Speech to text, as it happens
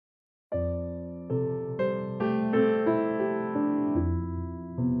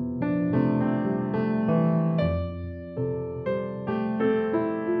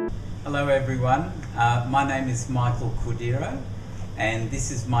everyone, my name is Michael Cordeiro and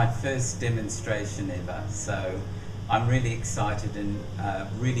this is my first demonstration ever, so I'm really excited and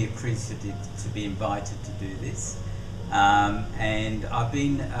really appreciative to be invited to do this. And I've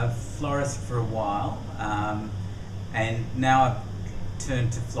been a florist for a while, and now I've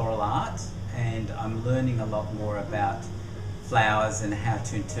turned to floral art and I'm learning a lot more about flowers and how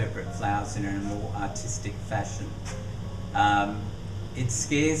to interpret flowers in a more artistic fashion. It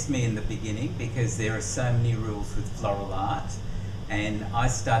scares me in the beginning because there are so many rules with floral art, and I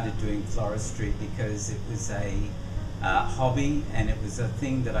started doing floristry because it was a hobby and it was a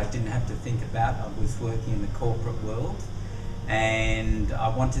thing that I didn't have to think about. I was working in the corporate world and I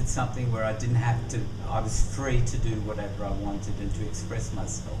wanted something where I didn't have to, I was free to do whatever I wanted and to express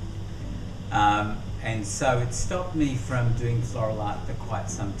myself. And so it stopped me from doing floral art for quite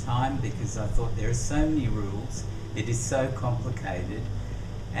some time because I thought there are so many rules, it is so complicated,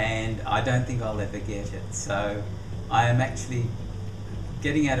 and I don't think I'll ever get it. So I am actually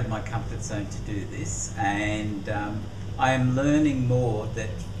getting out of my comfort zone to do this, and I am learning more that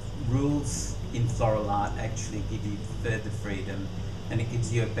rules in floral art actually give you further freedom, and it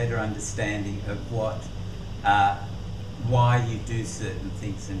gives you a better understanding of what, why you do certain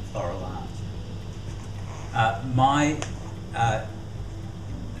things in floral art. My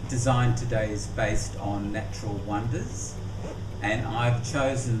design today is based on natural wonders, and I've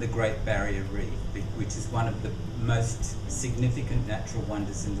chosen the Great Barrier Reef, which is one of the most significant natural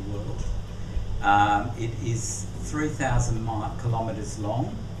wonders in the world. It is 3,000 kilometres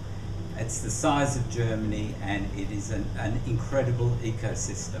long. It's the size of Germany, and it is an incredible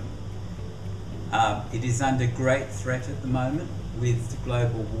ecosystem. It is under great threat at the moment with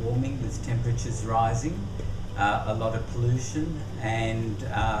global warming, with temperatures rising, a lot of pollution, and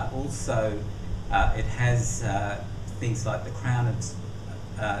also it has things like the crown of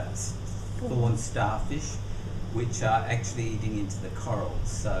thorn starfish, which are actually eating into the corals.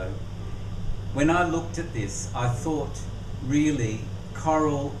 So when I looked at this, I thought really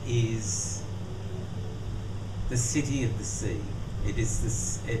coral is the city of the sea. It is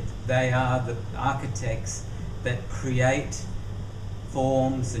this, they are the architects that create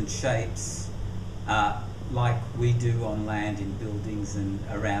forms and shapes like we do on land in buildings and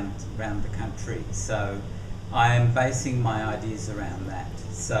around the country. So I am basing my ideas around that.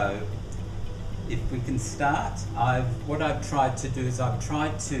 So if we can start, what I've tried to do is I've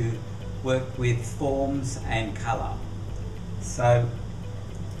tried to work with forms and colour. So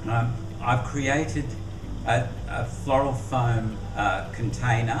I've created a floral foam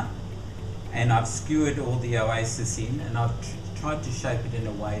container, and I've skewered all the oasis in, and I've tried to shape it in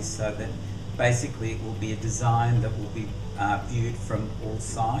a way so that basically it will be a design that will be viewed from all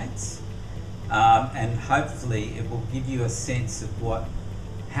sides, and hopefully it will give you a sense of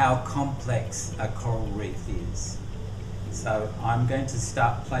how complex a coral reef is. So I'm going to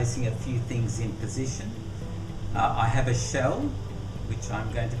start placing a few things in position. I have a shell which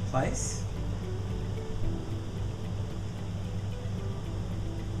I'm going to place.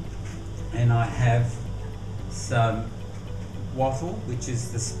 And I have some wattle, which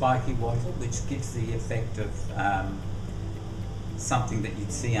is the spiky wattle, which gives the effect of something that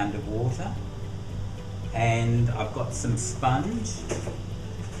you'd see underwater. And I've got some sponge,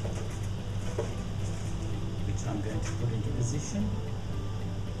 which I'm going to put into position.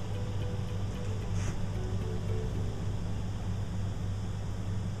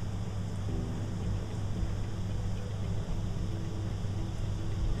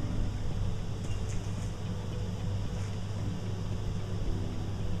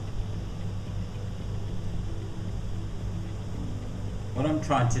 What I'm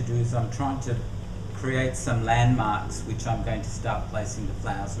trying to do is I'm trying to create some landmarks which I'm going to start placing the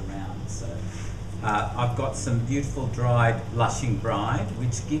flowers around. So I've got some beautiful dried blushing bride,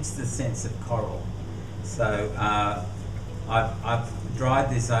 which gives the sense of coral. So I've dried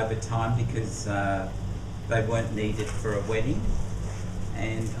this over time because they weren't needed for a wedding,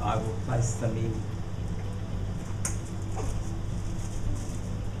 and I will place them in.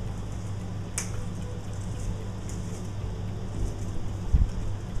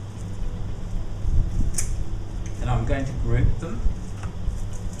 I'm going to group them.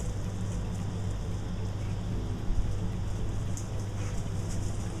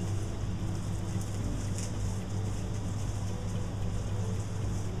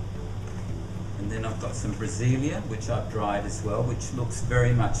 And then I've got some Brasilia, which I've dried as well, which looks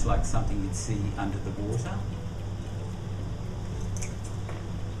very much like something you'd see under the water.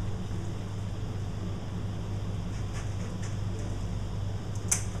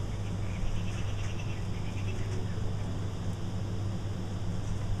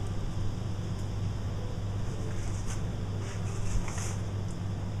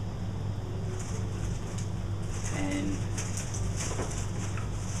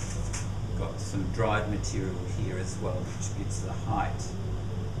 dried material here as well, which gives the height.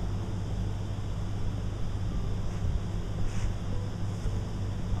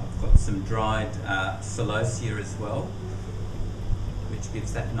 I've got some dried celosia as well, which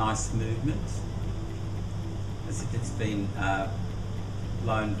gives that nice movement, as if it's been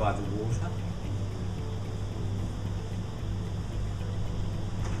blown by the water.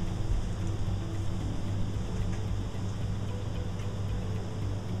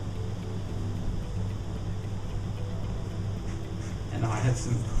 And I have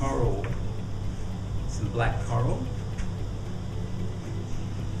some coral, some black coral.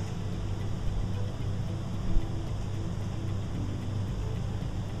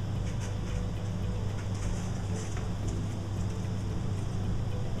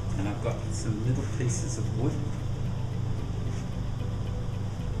 And I've got some little pieces of wood.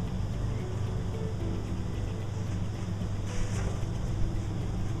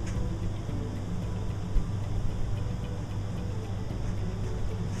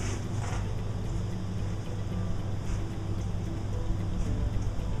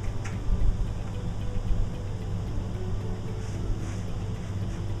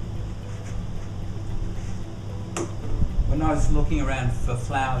 When I was looking around for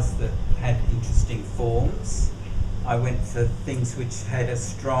flowers that had interesting forms, I went for things which had a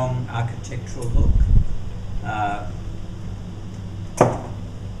strong architectural look.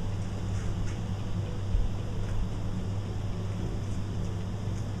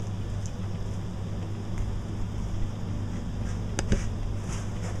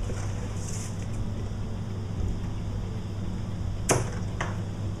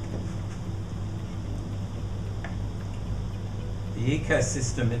 The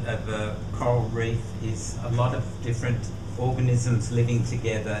ecosystem of a coral reef is a lot of different organisms living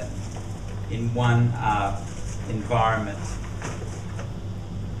together in one environment.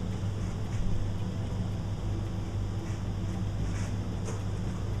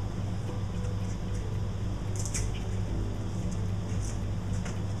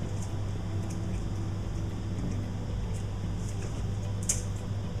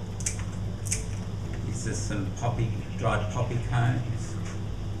 These are some dried poppy cones.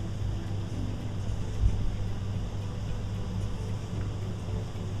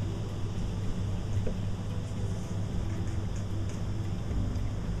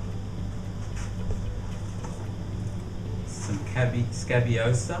 Some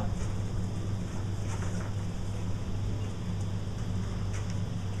scabiosa.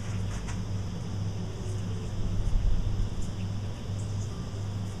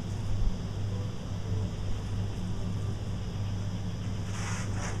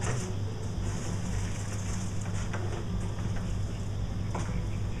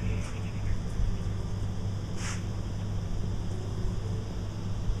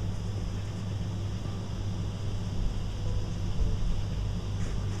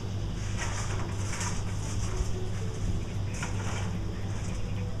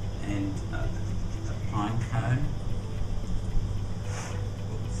 And a pine cone.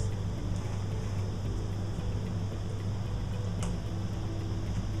 Oops.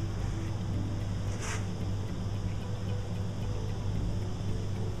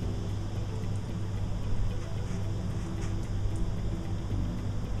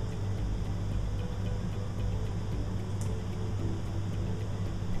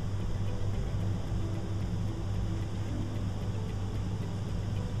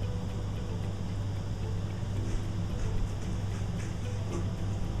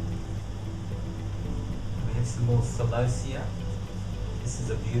 Some more celosia. This is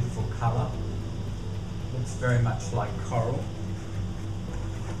a beautiful colour. Looks very much like coral.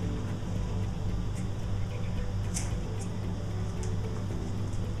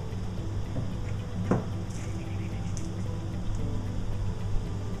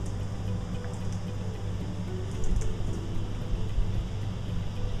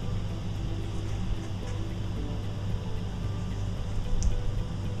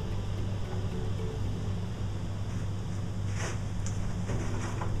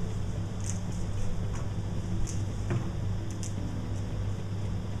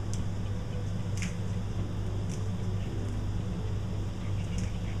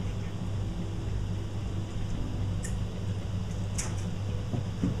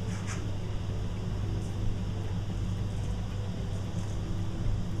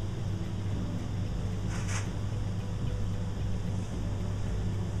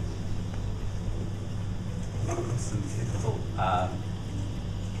 Some beautiful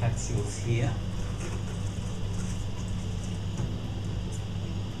capsules here.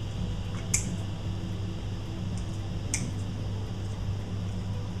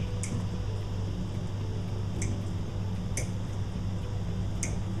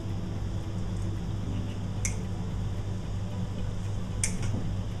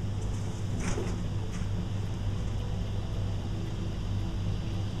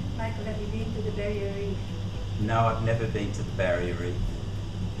 Barrier Reef? No, I've never been to the Barrier Reef.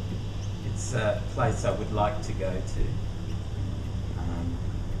 It's a place I would like to go to.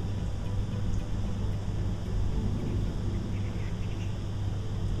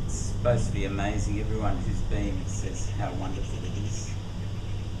 It's supposed to be amazing. Everyone who's been says how wonderful it is.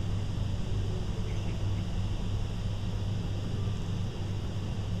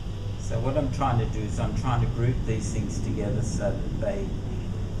 So what I'm trying to do is I'm trying to group these things together so that they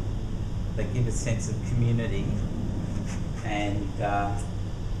give a sense of community and that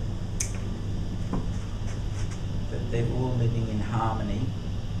they're all living in harmony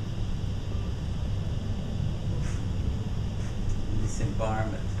in this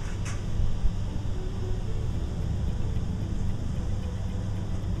environment.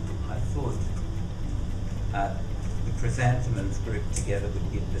 I thought the chrysanthemums grouped together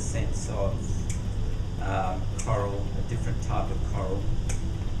would give the sense of coral, a different type of coral.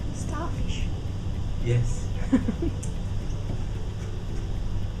 Starfish. Yes.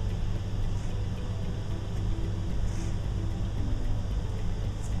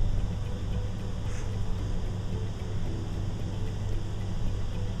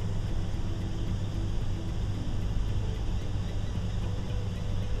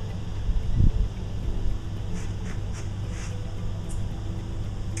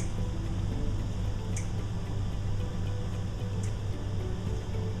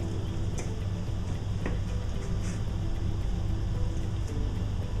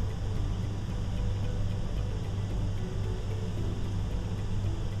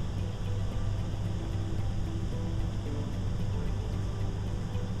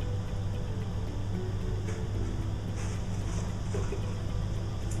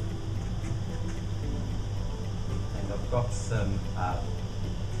 Got some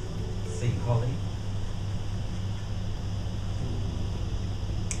sea holly.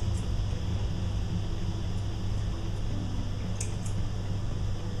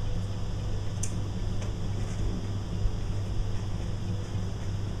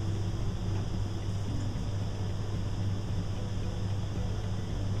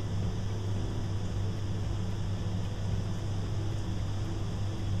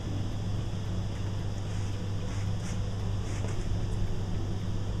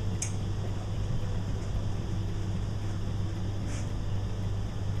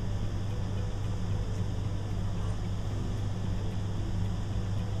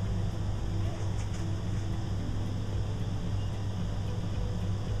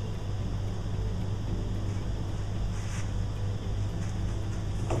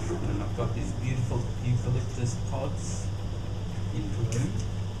 And I've got these beautiful eucalyptus pods in bloom,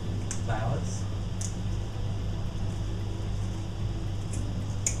 flowers.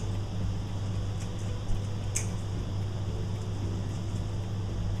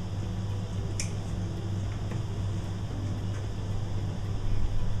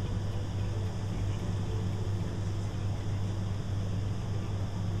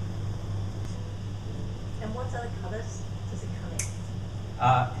 And what other colours does it come in?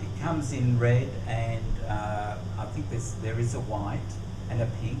 It comes in red and I think there is a white and a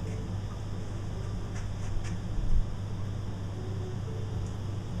pink.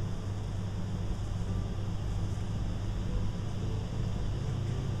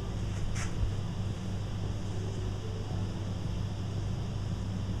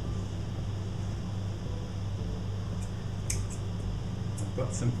 I've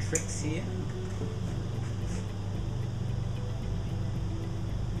got some tricks here.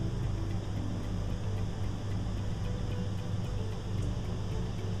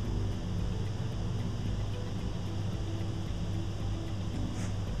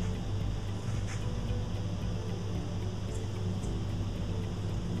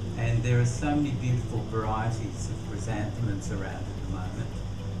 And there are so many beautiful varieties of chrysanthemums around at the moment.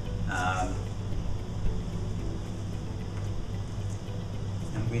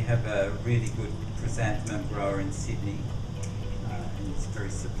 And we have a really good chrysanthemum grower in Sydney, and it's very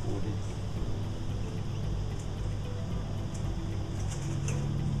supportive.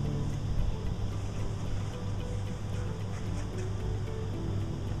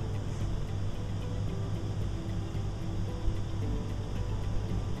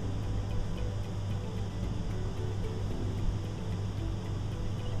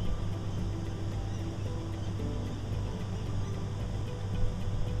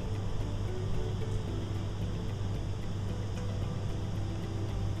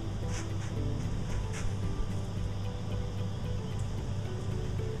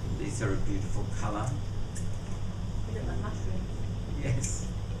 These are a beautiful colour. Is it like mushrooms? Yes.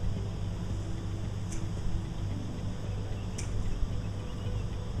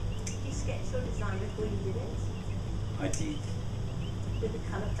 Do you sketch or design before you did it? I did. With the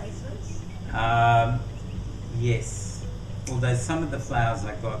colour placements? Yes. Although some of the flowers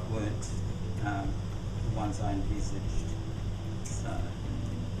I got weren't the ones I envisaged. So.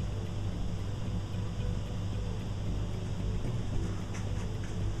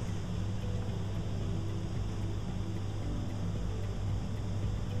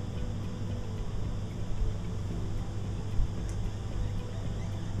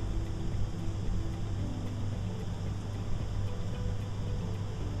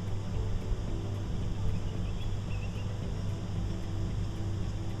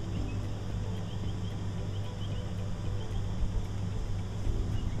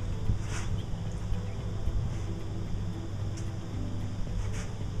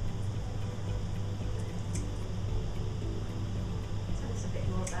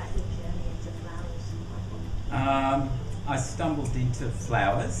 I stumbled into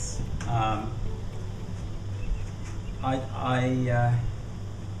flowers. I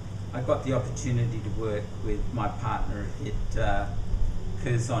got the opportunity to work with my partner at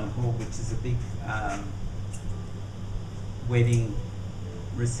Curzon Hall, which is a big wedding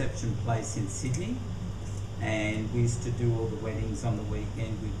reception place in Sydney, and we used to do all the weddings on the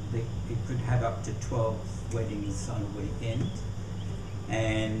weekend. We could have up to 12 weddings on a weekend,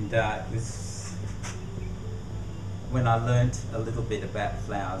 and it was when I learnt a little bit about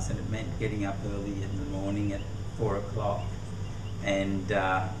flowers, and it meant getting up early in the morning at 4 o'clock and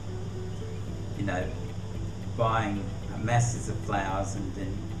you know, buying masses of flowers and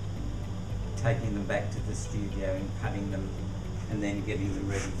then taking them back to the studio and cutting them and then getting them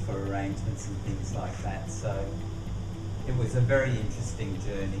ready for arrangements and things like that. So it was a very interesting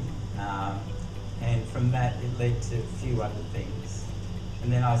journey, and from that it led to a few other things,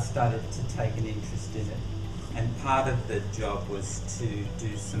 and then I started to take an interest in it. And part of the job was to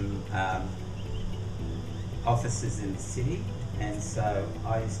do some offices in the city, and so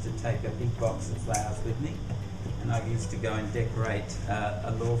I used to take a big box of flowers with me, and I used to go and decorate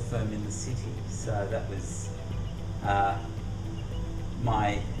a law firm in the city. So that was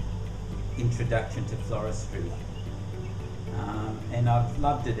my introduction to floristry, and I've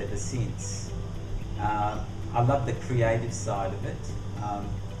loved it ever since. I love the creative side of it.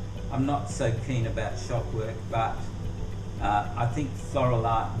 I'm not so keen about shop work, but I think floral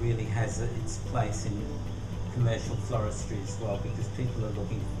art really has its place in commercial floristry as well, because people are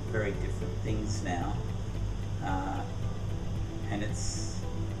looking for very different things now, and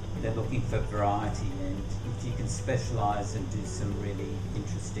they're looking for variety, and if you can specialise and do some really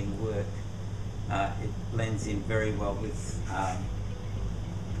interesting work, it blends in very well with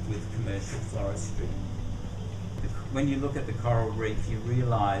commercial floristry. When you look at the coral reef, you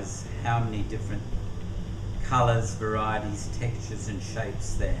realise how many different colours, varieties, textures and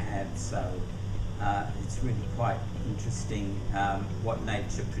shapes they have. So it's really quite interesting what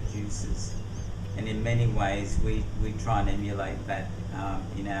nature produces. And in many ways we try and emulate that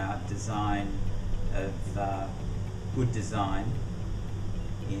in our design of good design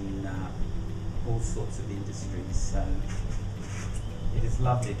in all sorts of industries. So it is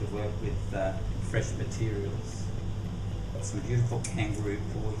lovely to work with fresh materials. Got some beautiful kangaroo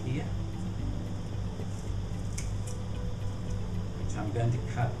paw here, which I'm going to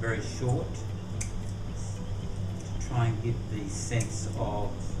cut very short to try and give the sense of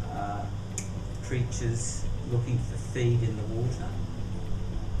creatures looking for feed in the water.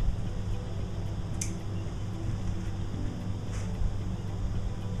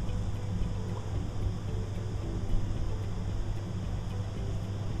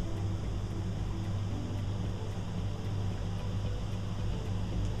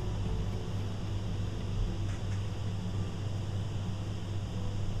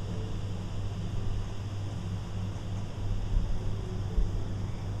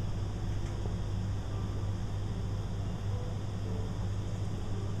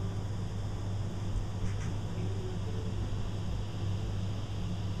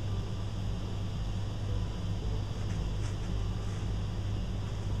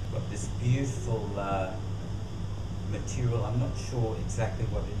 This beautiful material. I'm not sure exactly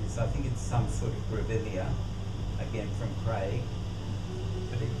what it is. I think it's some sort of grevillea, again from Craig,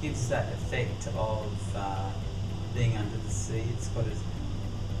 but it gives that effect of being under the sea. It's got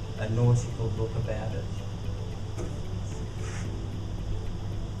a nautical look about it.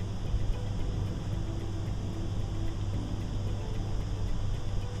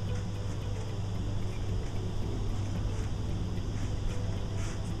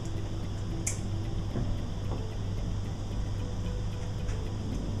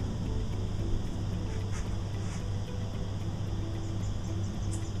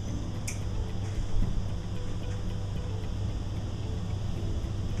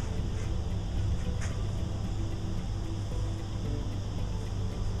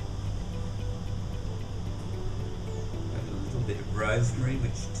 rosemary,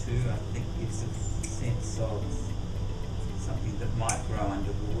 which too I think gives a sense of something that might grow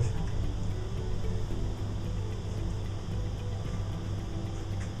underwater.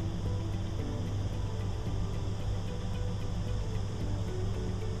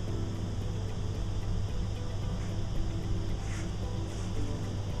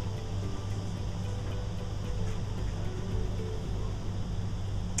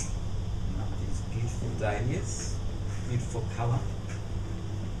 Dahlias, beautiful colour.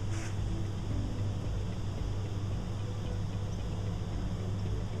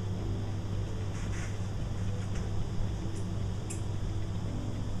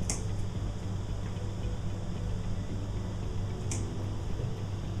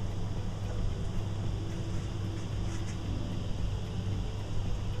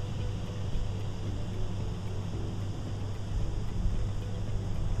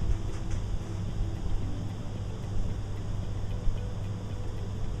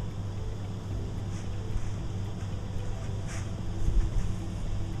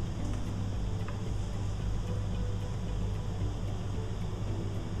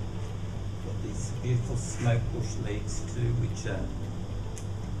 Beautiful smoke bush leaves too, which are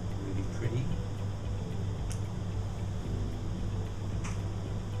really pretty.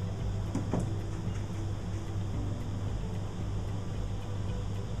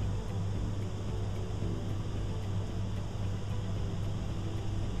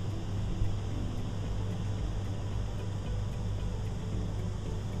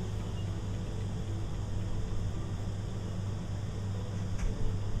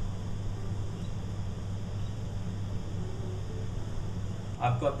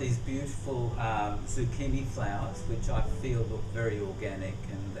 I've got these beautiful zucchini flowers, which I feel look very organic,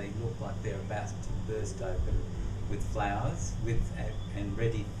 and they look like they're about to burst open with flowers, and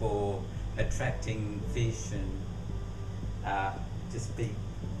ready for attracting fish and just be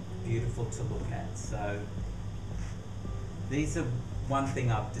beautiful to look at. So these are one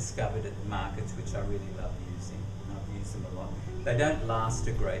thing I've discovered at the markets, which I really love using, and I've used them a lot. They don't last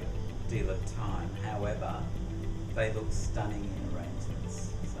a great deal of time, however, they look stunning in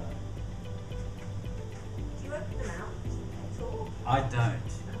arrangements. So. Do you open them out at all? I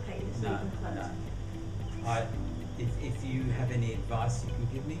don't. Okay, just No, leave them closed. no. If you have any advice you can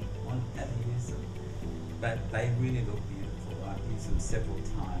give me on how to use them, but they really look beautiful. I've used them several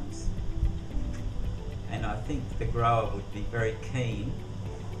times, and I think the grower would be very keen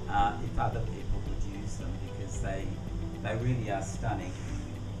if other people would use them, because they really are stunning.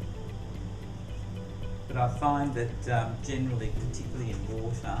 But I find that generally, particularly in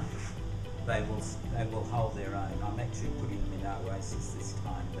water, they will hold their own. I'm actually putting them in Oasis this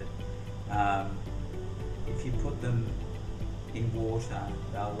time, but if you put them in water,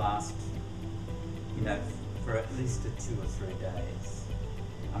 they'll last, you know, for at least 2 or 3 days.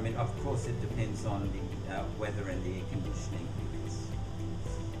 I mean, of course, it depends on the weather and the air conditioning, because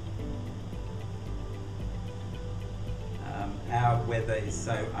our weather is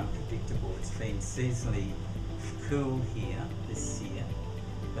so unpredictable. It's been seasonally cool here this year,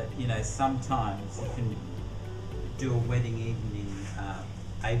 but you know, sometimes you can do a wedding even in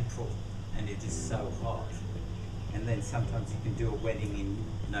April and it is so hot, and then sometimes you can do a wedding in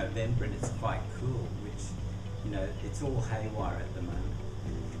November and it's quite cool, which, you know, it's all haywire at the moment,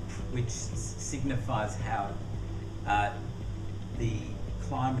 which signifies how the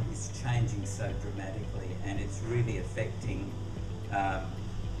climate is changing so dramatically, and it's really affecting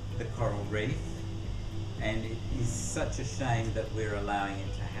the coral reef, and it is such a shame that we're allowing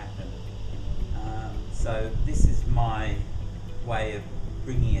it to happen. So this is my way of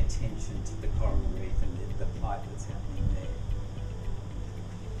bringing attention to the coral reef and the plight that's happening there.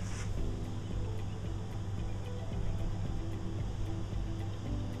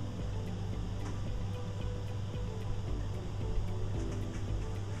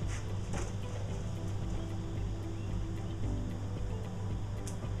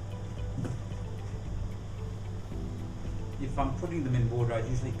 If I'm putting them in water, I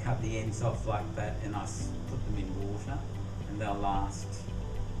usually cut the ends off like that and I put them in water, and they'll last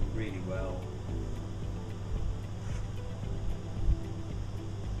really well.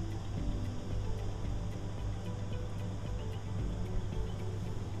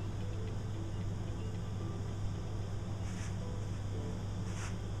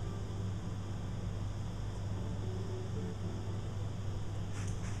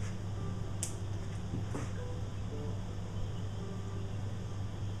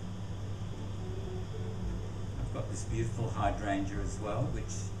 This beautiful hydrangea as well,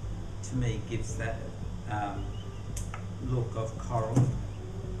 which to me gives that look of coral.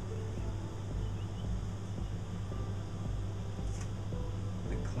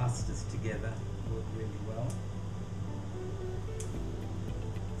 together work really well.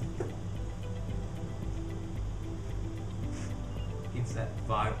 Gives that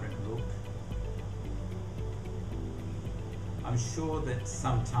vibrant look. I'm sure that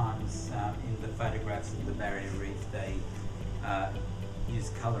sometimes in the photographs of the barrier reef they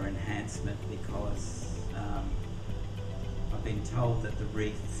use colour enhancement because I've been told that the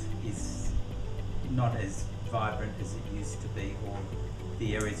reef is not as vibrant as it used to be, or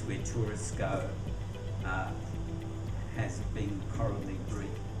the areas where tourists go has been corally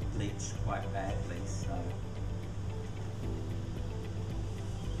bleached quite badly. So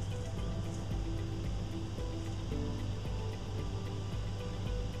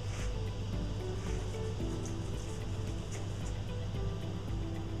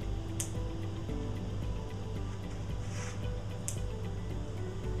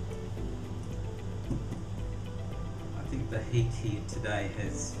the heat here today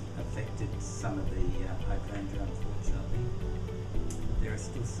has affected some of the hydrangea, unfortunately. There are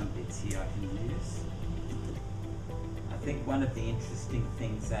still some bits here I can use. I think one of the interesting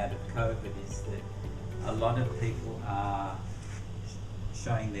things out of COVID is that a lot of people are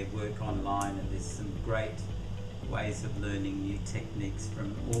showing their work online, and there's some great ways of learning new techniques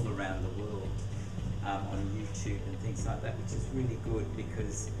from all around the world on YouTube and things like that, which is really good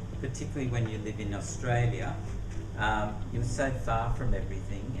because particularly when you live in Australia, you're so far from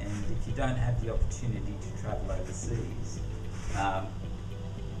everything, and if you don't have the opportunity to travel overseas,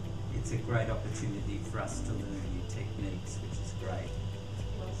 it's a great opportunity for us to learn new techniques, which is great.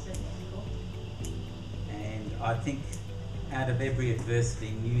 Well said, Michael. And I think out of every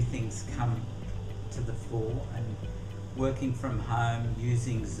adversity, new things come to the fore, and working from home,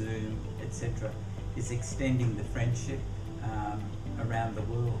 using Zoom, etc., is extending the friendship around the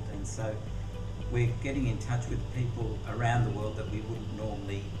world. And so we're getting in touch with people around the world that we wouldn't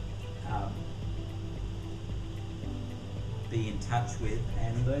normally be in touch with,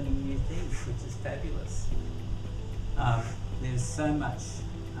 and learning new things, which is fabulous. There's so much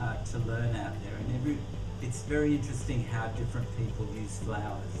to learn out there, and it's very interesting how different people use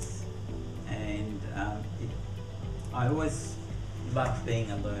flowers. And I always love being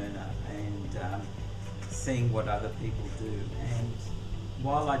a learner and seeing what other people do. And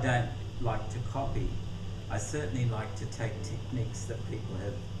while I don't like to copy, I certainly like to take techniques that people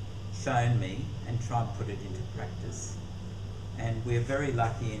have shown me and try and put it into practice. And we're very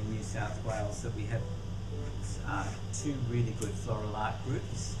lucky in New South Wales that we have two really good floral art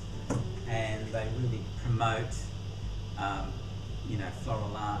groups, and they really promote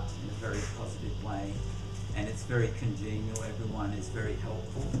floral art in a very positive way, and it's very congenial. Everyone is very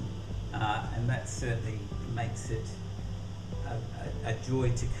helpful, and that certainly makes it a joy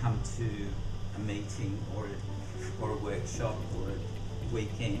to come to a meeting or a workshop or a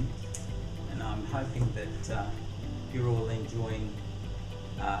weekend. And I'm hoping that you're all enjoying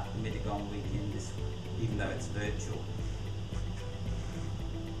the Mittagong weekend, even though it's virtual.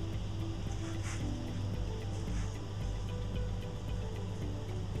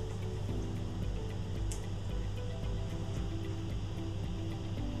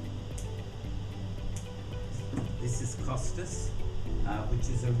 This is Costus, which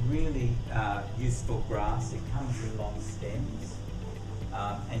is a really useful grass. It comes in long stems,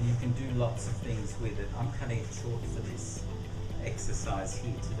 and you can do lots of things with it. I'm cutting it short for this exercise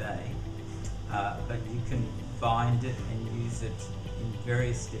here today, but you can bind it and use it in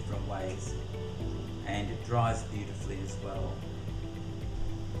various different ways, and it dries beautifully as well.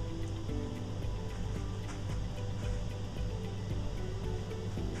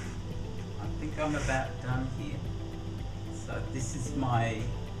 I think I'm about done here. So this is my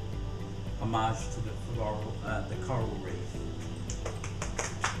homage to the coral reef.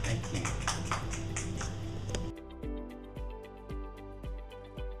 Thank you.